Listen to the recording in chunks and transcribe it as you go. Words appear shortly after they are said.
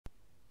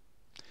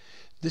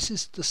This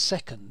is the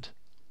second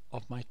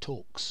of my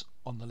talks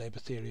on the labour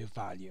theory of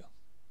value.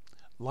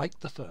 Like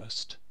the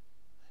first,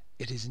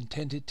 it is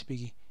intended to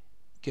be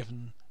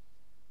given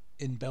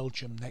in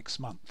Belgium next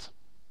month.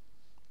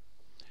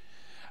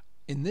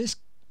 In this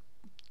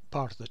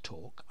part of the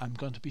talk, I'm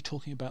going to be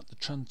talking about the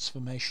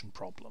transformation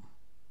problem,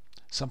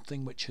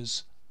 something which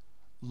has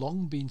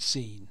long been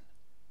seen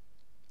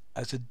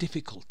as a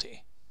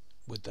difficulty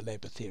with the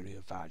labour theory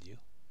of value.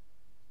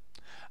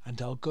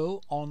 And I'll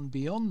go on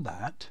beyond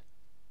that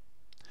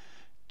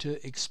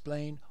to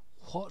explain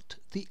what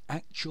the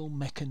actual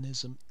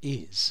mechanism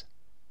is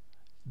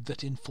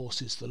that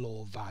enforces the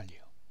law of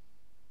value.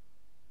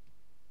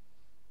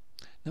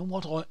 Now,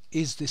 what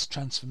is this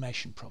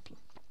transformation problem?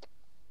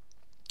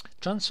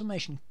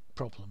 Transformation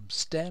problem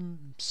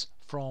stems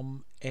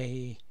from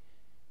an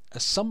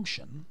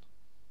assumption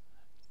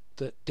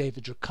that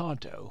David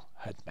Ricardo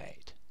had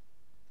made.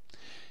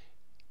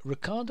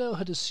 Ricardo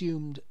had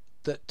assumed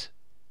that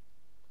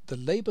the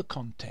labour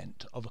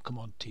content of a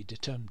commodity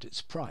determined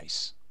its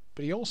price,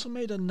 but he also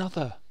made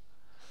another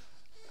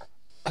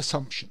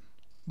assumption,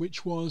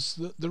 which was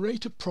that the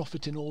rate of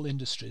profit in all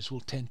industries will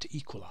tend to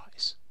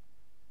equalise.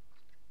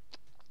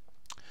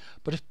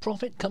 But if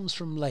profit comes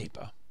from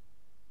labour,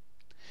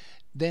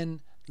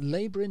 then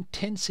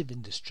labour-intensive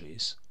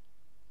industries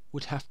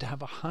would have to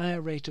have a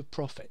higher rate of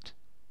profit,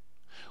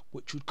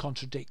 which would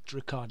contradict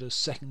Ricardo's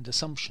second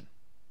assumption.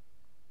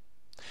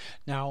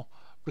 Now,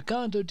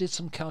 Ricardo did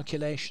some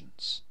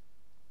calculations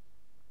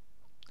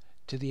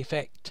to the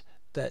effect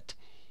that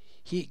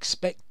he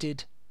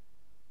expected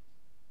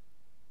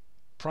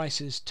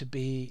prices to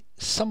be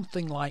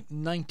something like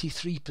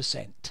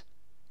 93%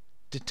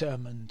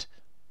 determined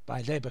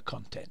by labour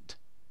content,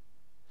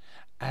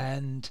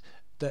 and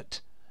that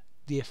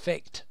the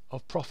effect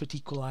of profit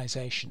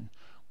equalisation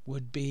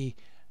would be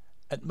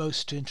at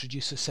most to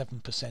introduce a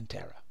 7%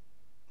 error.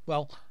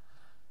 Well,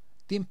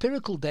 the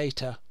empirical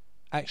data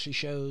actually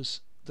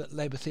shows that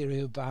labour theory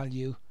of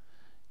value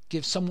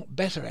gives somewhat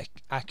better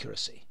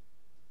accuracy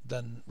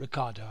than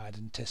Ricardo had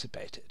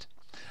anticipated.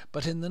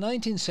 But in the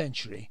 19th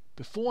century,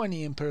 before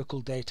any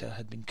empirical data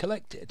had been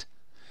collected,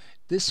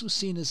 this was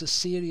seen as a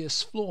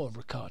serious flaw of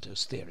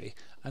Ricardo's theory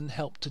and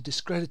helped to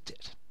discredit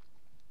it.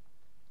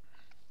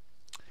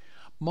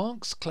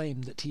 Marx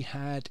claimed that he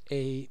had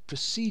a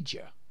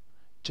procedure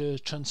to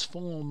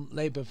transform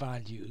labour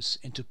values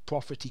into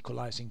profit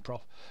equalising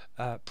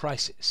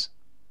prices.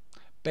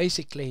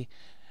 Basically,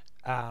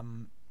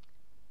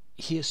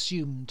 he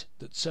assumed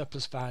that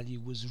surplus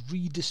value was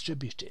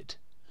redistributed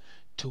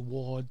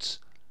towards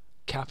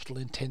capital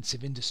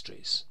intensive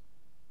industries.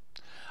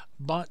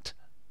 But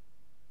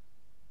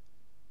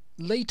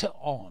later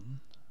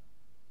on,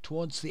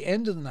 towards the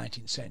end of the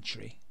 19th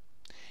century,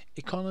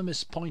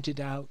 economists pointed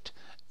out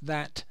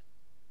that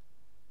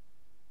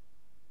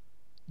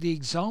the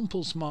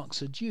examples Marx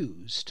had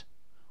used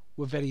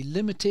were very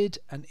limited,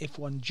 and if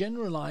one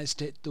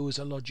generalized it, there was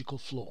a logical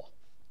flaw.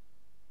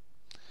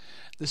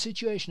 The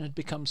situation had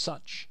become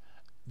such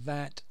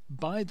that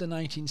by the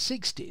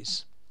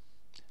 1960s,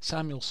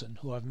 Samuelson,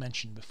 who I've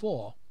mentioned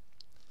before,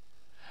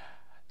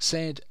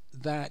 said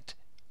that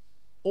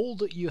all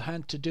that you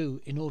had to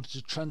do in order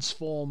to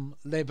transform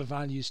labour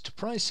values to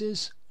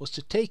prices was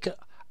to take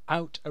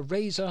out an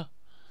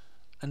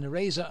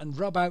eraser and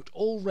rub out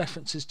all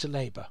references to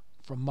labour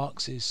from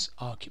Marx's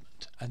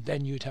argument, and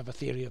then you'd have a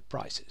theory of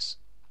prices.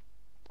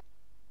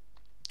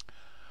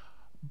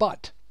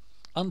 But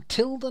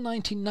until the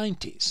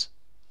 1990s,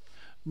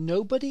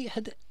 nobody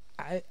had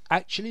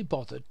actually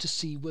bothered to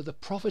see whether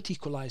profit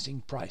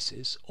equalising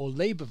prices or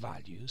labour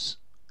values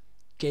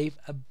gave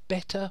a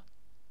better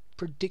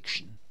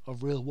prediction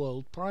of real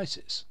world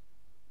prices.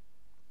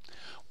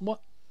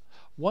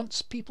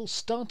 Once people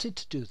started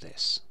to do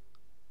this,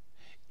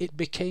 it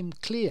became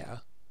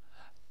clear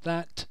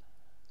that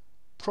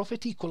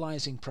profit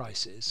equalising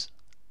prices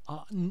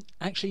are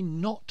actually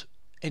not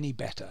any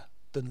better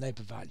than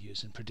labour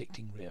values in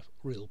predicting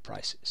real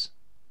prices.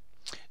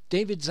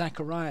 David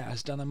Zachariah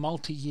has done a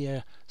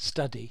multi-year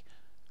study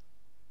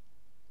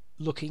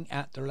looking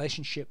at the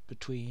relationship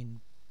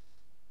between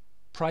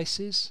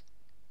prices,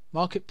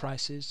 market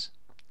prices,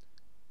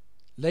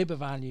 labour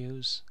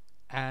values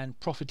and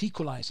profit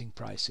equalising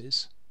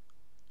prices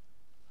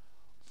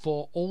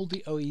for all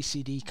the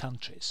OECD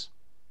countries.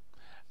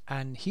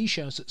 And he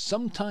shows that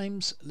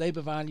sometimes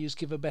labour values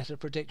give a better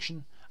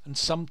prediction and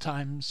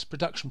sometimes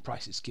production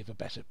prices give a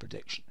better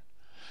prediction.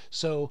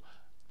 So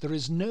there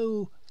is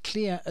no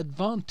clear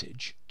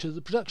advantage to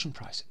the production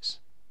prices.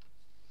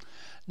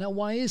 Now,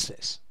 why is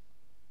this?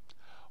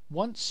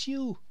 Once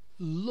you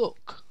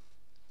look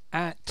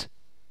at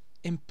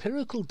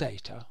empirical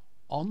data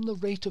on the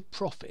rate of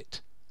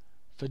profit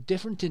for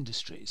different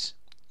industries,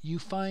 you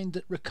find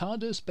that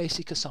Ricardo's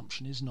basic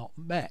assumption is not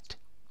met.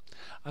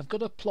 I've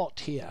got a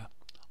plot here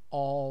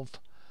of,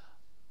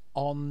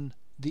 on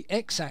the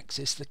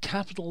x-axis, the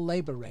capital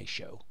labour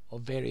ratio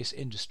of various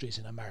industries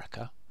in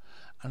America,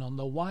 and on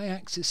the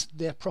y-axis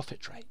their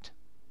profit rate.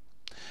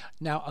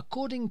 Now,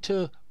 according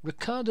to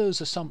Ricardo's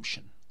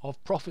assumption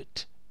of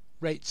profit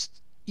rates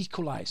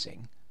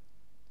equalizing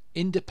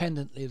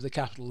independently of the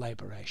capital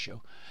labour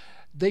ratio,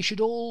 they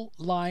should all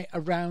lie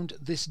around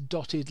this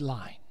dotted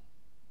line.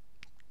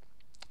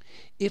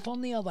 If,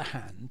 on the other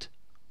hand,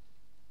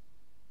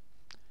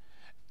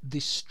 the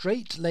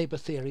straight labour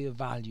theory of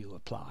value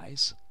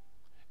applies,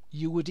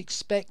 you would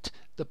expect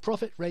the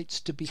profit rates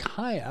to be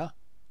higher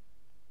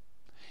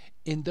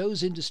in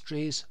those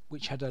industries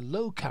which had a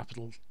low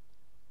capital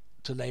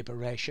to labour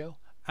ratio,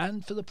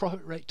 and for the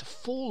profit rate to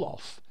fall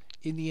off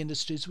in the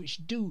industries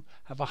which do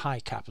have a high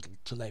capital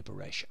to labour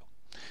ratio.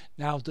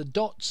 Now, the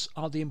dots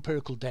are the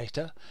empirical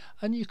data,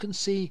 and you can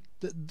see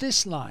that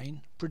this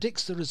line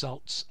predicts the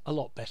results a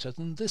lot better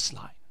than this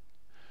line,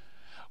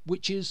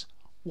 which is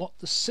what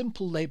the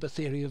simple labour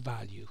theory of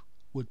value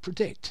would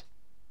predict.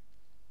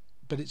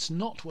 But it's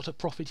not what a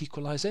profit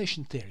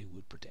equalization theory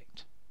would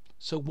predict.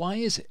 So why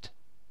is it?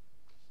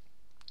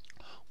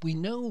 We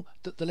know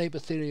that the labour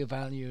theory of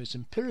value is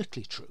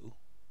empirically true.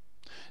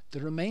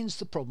 There remains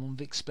the problem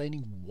of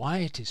explaining why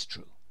it is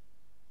true.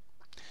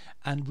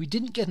 And we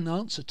didn't get an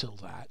answer to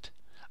that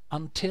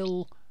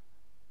until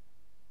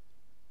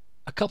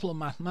a couple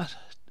of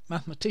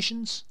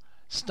mathematicians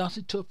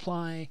started to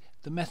apply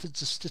the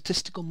methods of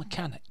statistical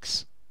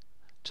mechanics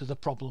to the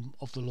problem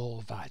of the law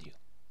of value.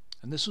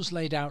 And this was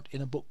laid out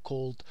in a book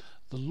called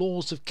The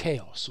Laws of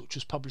Chaos, which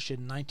was published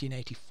in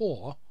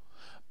 1984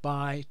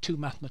 by two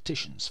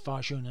mathematicians,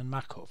 Farjoun and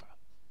Machover.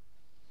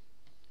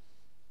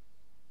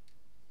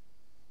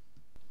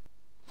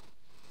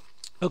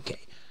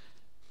 Okay,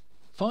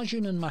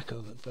 Farjoun and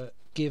Machover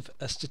give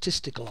a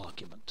statistical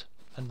argument,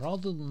 and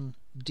rather than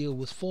deal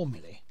with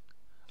formulae,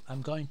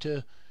 I'm going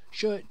to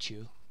show it to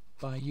you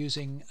by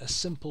using a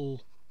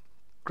simple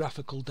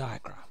graphical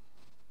diagram.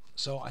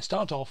 So I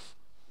start off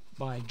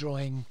by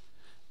drawing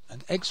an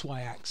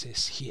XY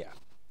axis here.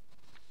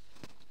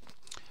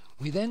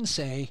 We then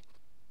say,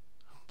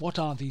 what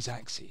are these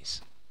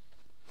axes?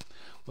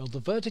 Well, the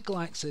vertical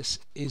axis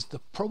is the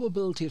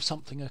probability of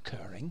something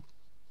occurring,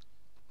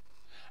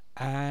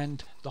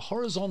 and the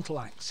horizontal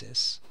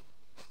axis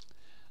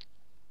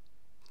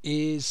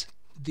is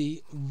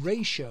the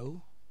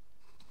ratio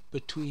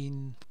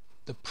between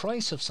the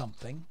price of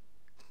something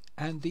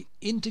and the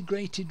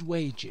integrated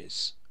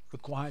wages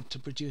required to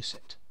produce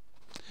it.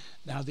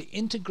 Now, the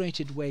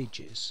integrated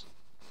wages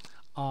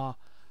are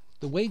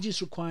the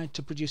wages required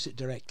to produce it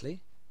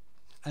directly,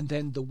 and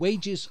then the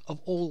wages of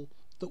all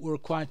that were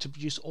required to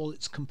produce all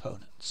its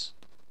components.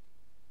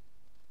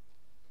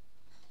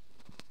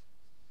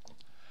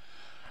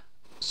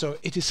 So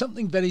it is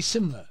something very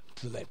similar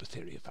to the labour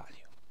theory of value.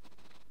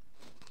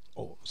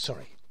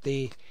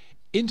 The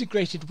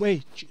integrated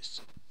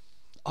wages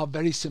are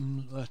very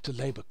similar to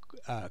labour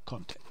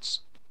contents.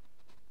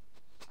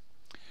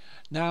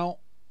 Now,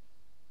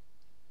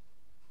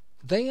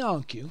 they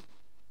argue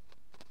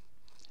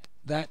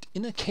that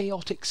in a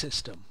chaotic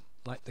system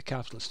like the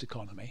capitalist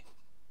economy,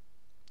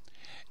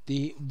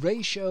 the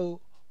ratio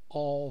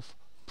of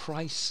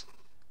price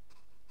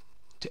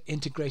to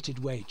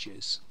integrated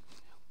wages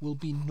will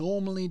be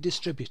normally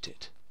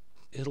distributed.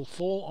 It'll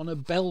fall on a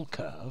bell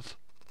curve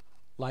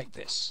like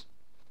this.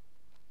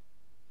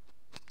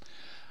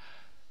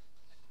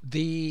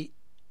 The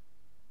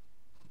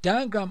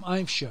diagram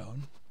I've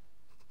shown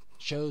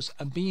shows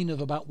a mean of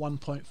about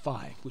 1.5,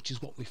 which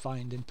is what we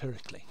find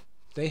empirically.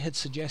 They had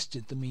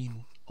suggested the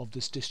mean of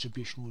this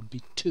distribution would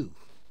be 2.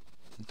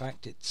 In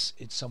fact, it's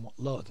somewhat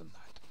lower than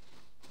that.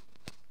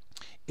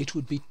 It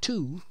would be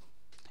 2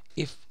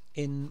 if,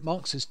 in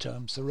Marx's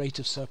terms, the rate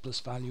of surplus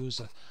value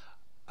is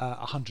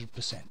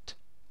 100%.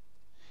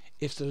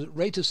 If the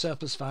rate of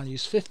surplus value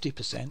is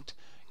 50%,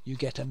 you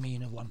get a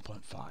mean of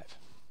 1.5.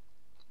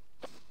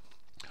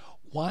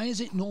 Why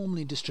is it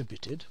normally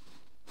distributed?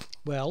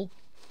 Well,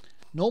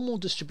 normal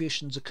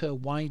distributions occur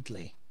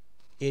widely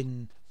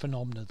in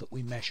phenomena that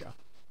we measure,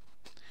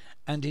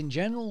 and in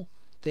general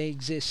they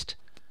exist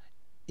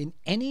in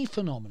any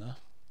phenomena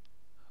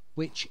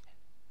which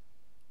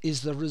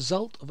is the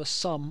result of a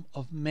sum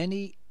of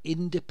many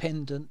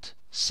independent,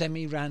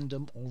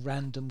 semi-random or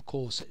random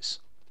causes.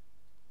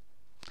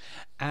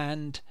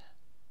 And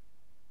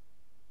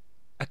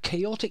a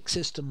chaotic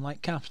system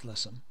like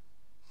capitalism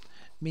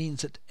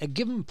means that a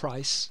given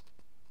price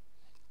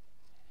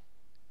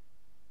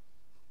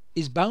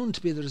is bound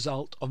to be the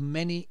result of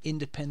many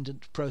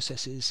independent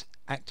processes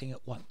acting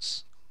at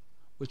once,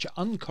 which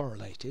are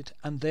uncorrelated,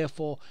 and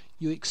therefore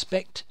you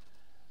expect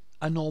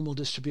a normal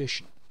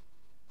distribution.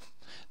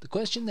 The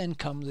question then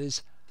comes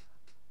is,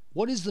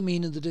 what is the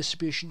mean of the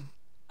distribution,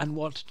 and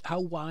how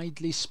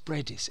widely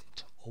spread is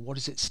it, or what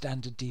is its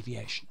standard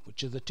deviation,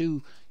 which are the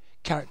two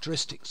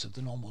characteristics of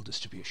the normal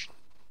distribution?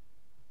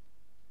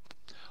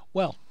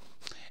 Well,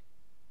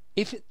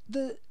 if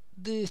the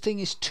thing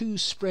is too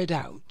spread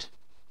out,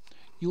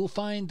 you will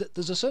find that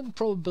there's a certain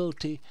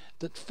probability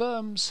that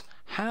firms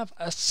have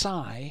a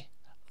psi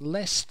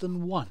less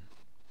than 1.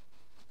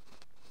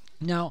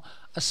 Now,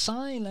 a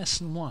psi less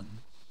than 1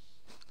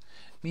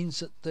 means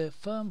that the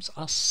firms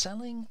are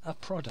selling a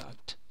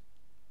product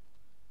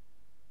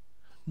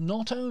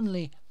not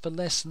only for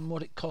less than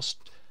what it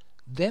cost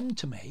them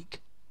to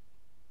make,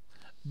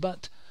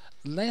 but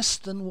less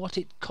than what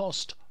it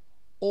cost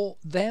or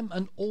them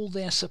and all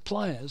their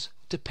suppliers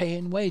to pay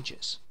in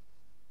wages.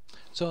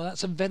 So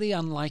that's a very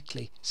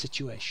unlikely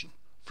situation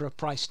for a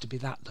price to be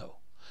that low.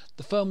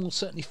 The firm will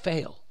certainly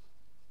fail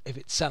if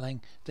it's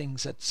selling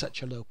things at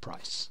such a low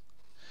price.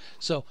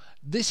 So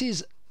this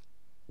is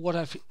what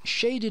I've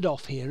shaded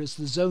off here as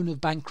the zone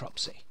of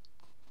bankruptcy.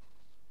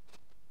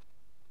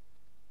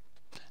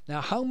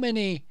 Now, how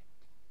many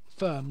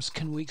firms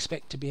can we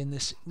expect to be in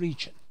this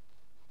region?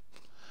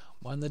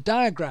 Well, in the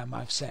diagram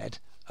I've said,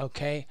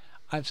 okay,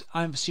 I've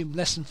assumed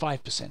less than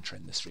 5% are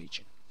in this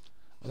region.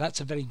 Well,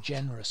 that's a very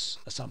generous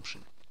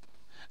assumption.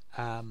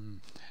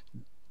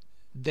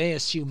 They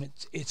assume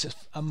it's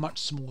a much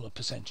smaller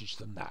percentage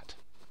than that.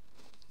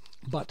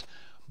 But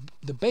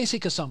the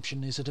basic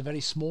assumption is that a very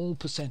small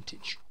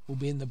percentage will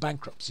be in the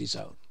bankruptcy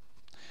zone.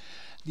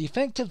 The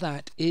effect of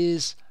that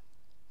is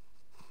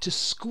to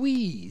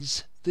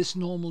squeeze this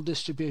normal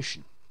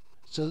distribution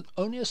so that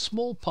only a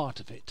small part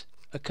of it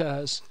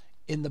occurs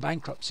in the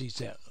bankruptcy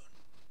zone.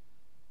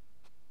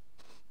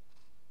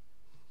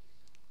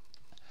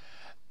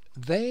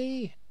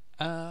 They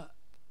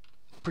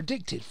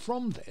predicted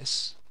from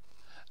this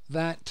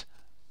that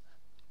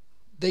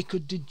they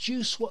could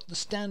deduce what the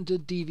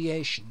standard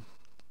deviation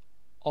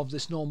of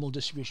this normal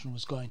distribution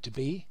was going to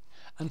be,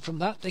 and from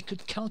that they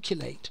could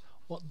calculate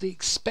what the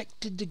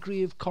expected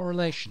degree of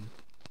correlation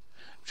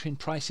between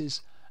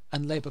prices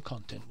and labour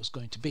content was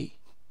going to be.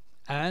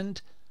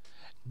 And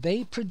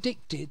they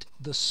predicted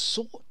the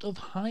sort of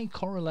high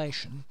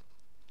correlation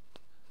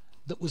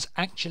that was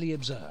actually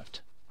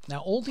observed. Now,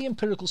 all the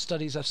empirical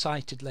studies I've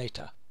cited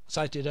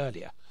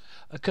earlier,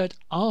 occurred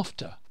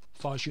after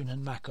Farjoun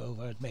and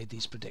Machover had made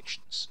these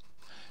predictions.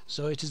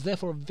 So it is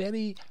therefore a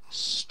very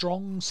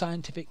strong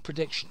scientific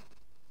prediction.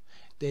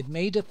 They had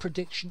made a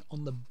prediction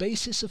on the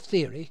basis of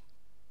theory,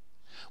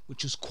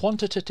 which was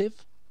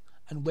quantitative,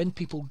 and when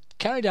people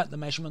carried out the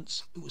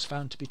measurements, it was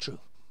found to be true.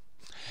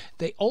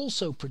 They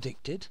also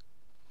predicted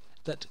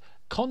that,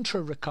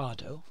 contra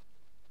Ricardo,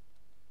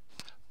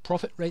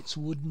 profit rates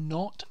would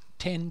not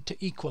tend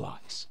to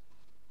equalize.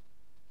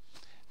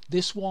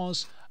 This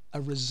was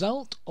a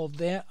result of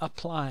their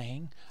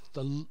applying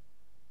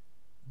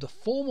the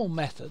formal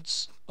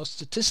methods of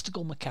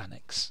statistical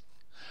mechanics,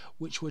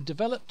 which were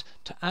developed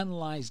to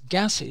analyze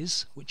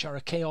gases, which are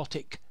a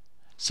chaotic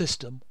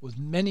system with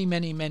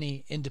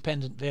many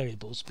independent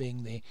variables,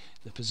 being the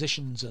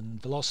positions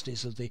and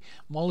velocities of the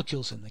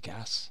molecules in the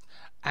gas,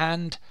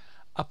 and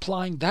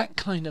applying that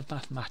kind of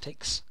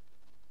mathematics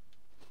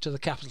to the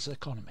capitalist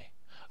economy,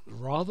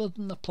 rather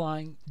than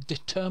applying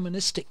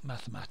deterministic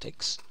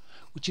mathematics,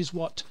 which is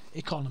what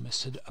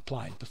economists had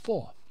applied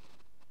before.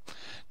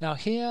 Now,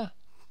 here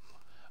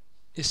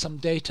is some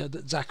data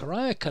that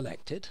Zachariah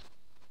collected,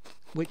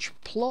 which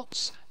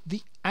plots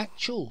the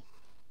actual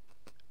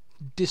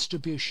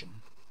distribution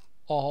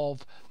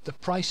of the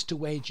price to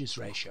wages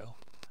ratio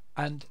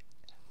and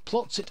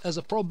plots it as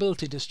a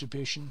probability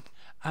distribution,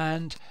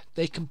 and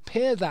he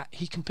compares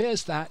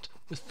that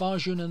with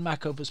Farjoun and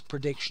Machover's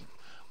prediction,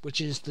 which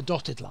is the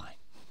dotted line.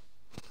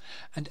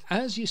 And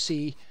as you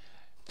see,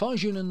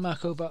 Farjoun and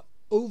Machover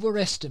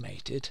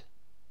overestimated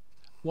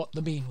what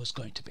the mean was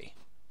going to be.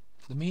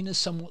 The mean is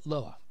somewhat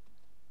lower.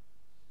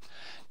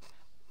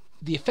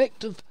 The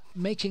effect of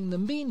making the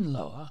mean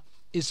lower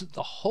is that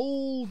the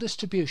whole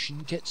distribution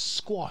gets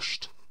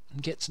squashed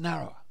and gets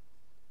narrower,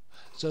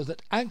 so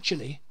that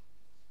actually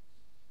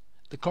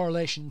the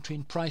correlation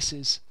between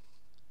prices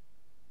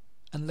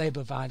and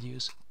labour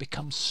values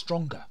becomes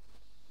stronger.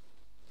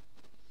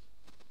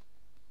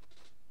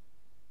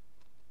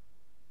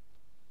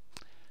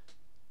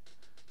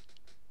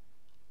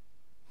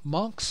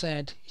 Marx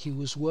said he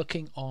was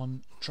working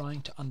on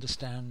trying to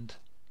understand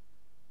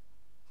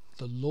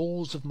the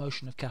laws of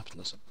motion of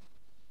capitalism.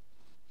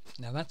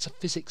 Now, that's a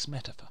physics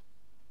metaphor.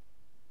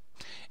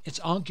 It's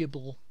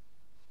arguable,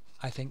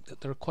 I think,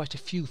 that there are quite a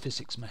few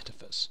physics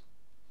metaphors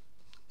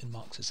in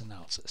Marx's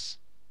analysis.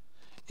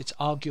 It's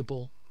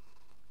arguable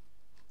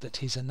that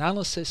his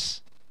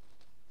analysis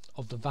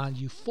of the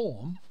value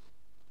form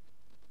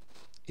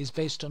is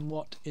based on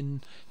what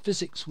in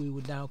physics we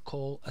would now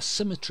call a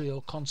symmetry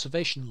or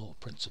conservation law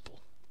principle.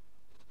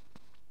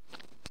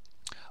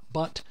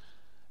 But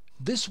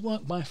this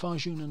work by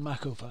Farjoun and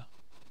Machover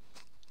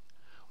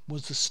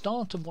was the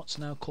start of what's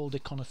now called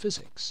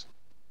econophysics,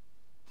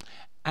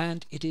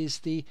 and it is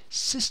the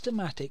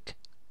systematic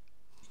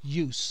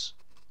use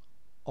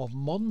of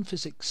modern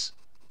physics,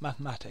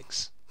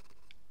 mathematics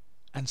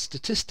and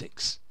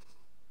statistics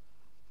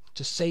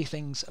to say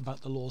things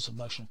about the laws of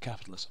motion of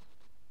capitalism.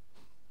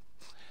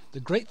 The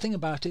great thing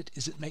about it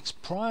is it makes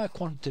prior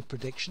quantitative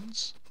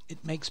predictions,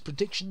 it makes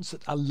predictions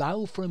that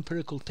allow for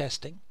empirical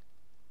testing,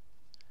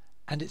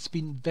 and it's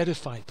been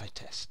verified by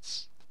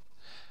tests.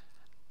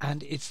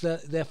 And it's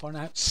therefore an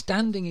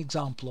outstanding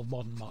example of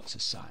modern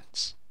Marxist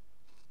science.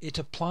 It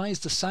applies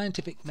the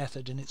scientific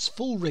method in its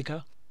full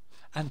rigour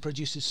and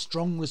produces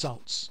strong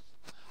results,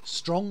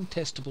 strong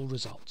testable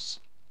results.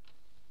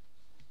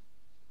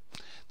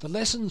 The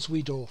lessons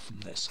we draw from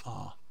this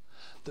are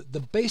that the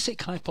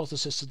basic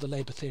hypothesis of the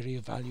labour theory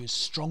of value is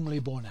strongly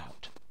borne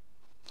out.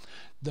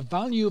 The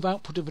value of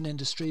output of an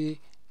industry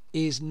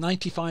is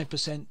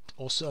 95%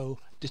 or so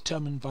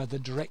determined by the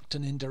direct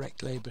and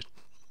indirect labour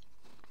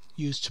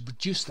used to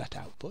produce that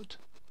output.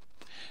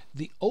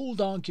 The old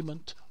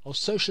argument of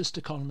socialist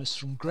economists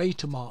from Gray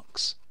to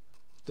Marx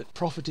that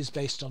profit is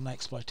based on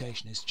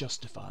exploitation is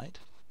justified,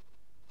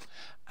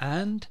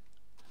 and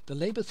the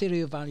labour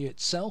theory of value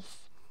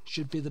itself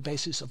should be the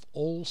basis of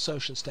all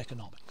socialist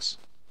economics.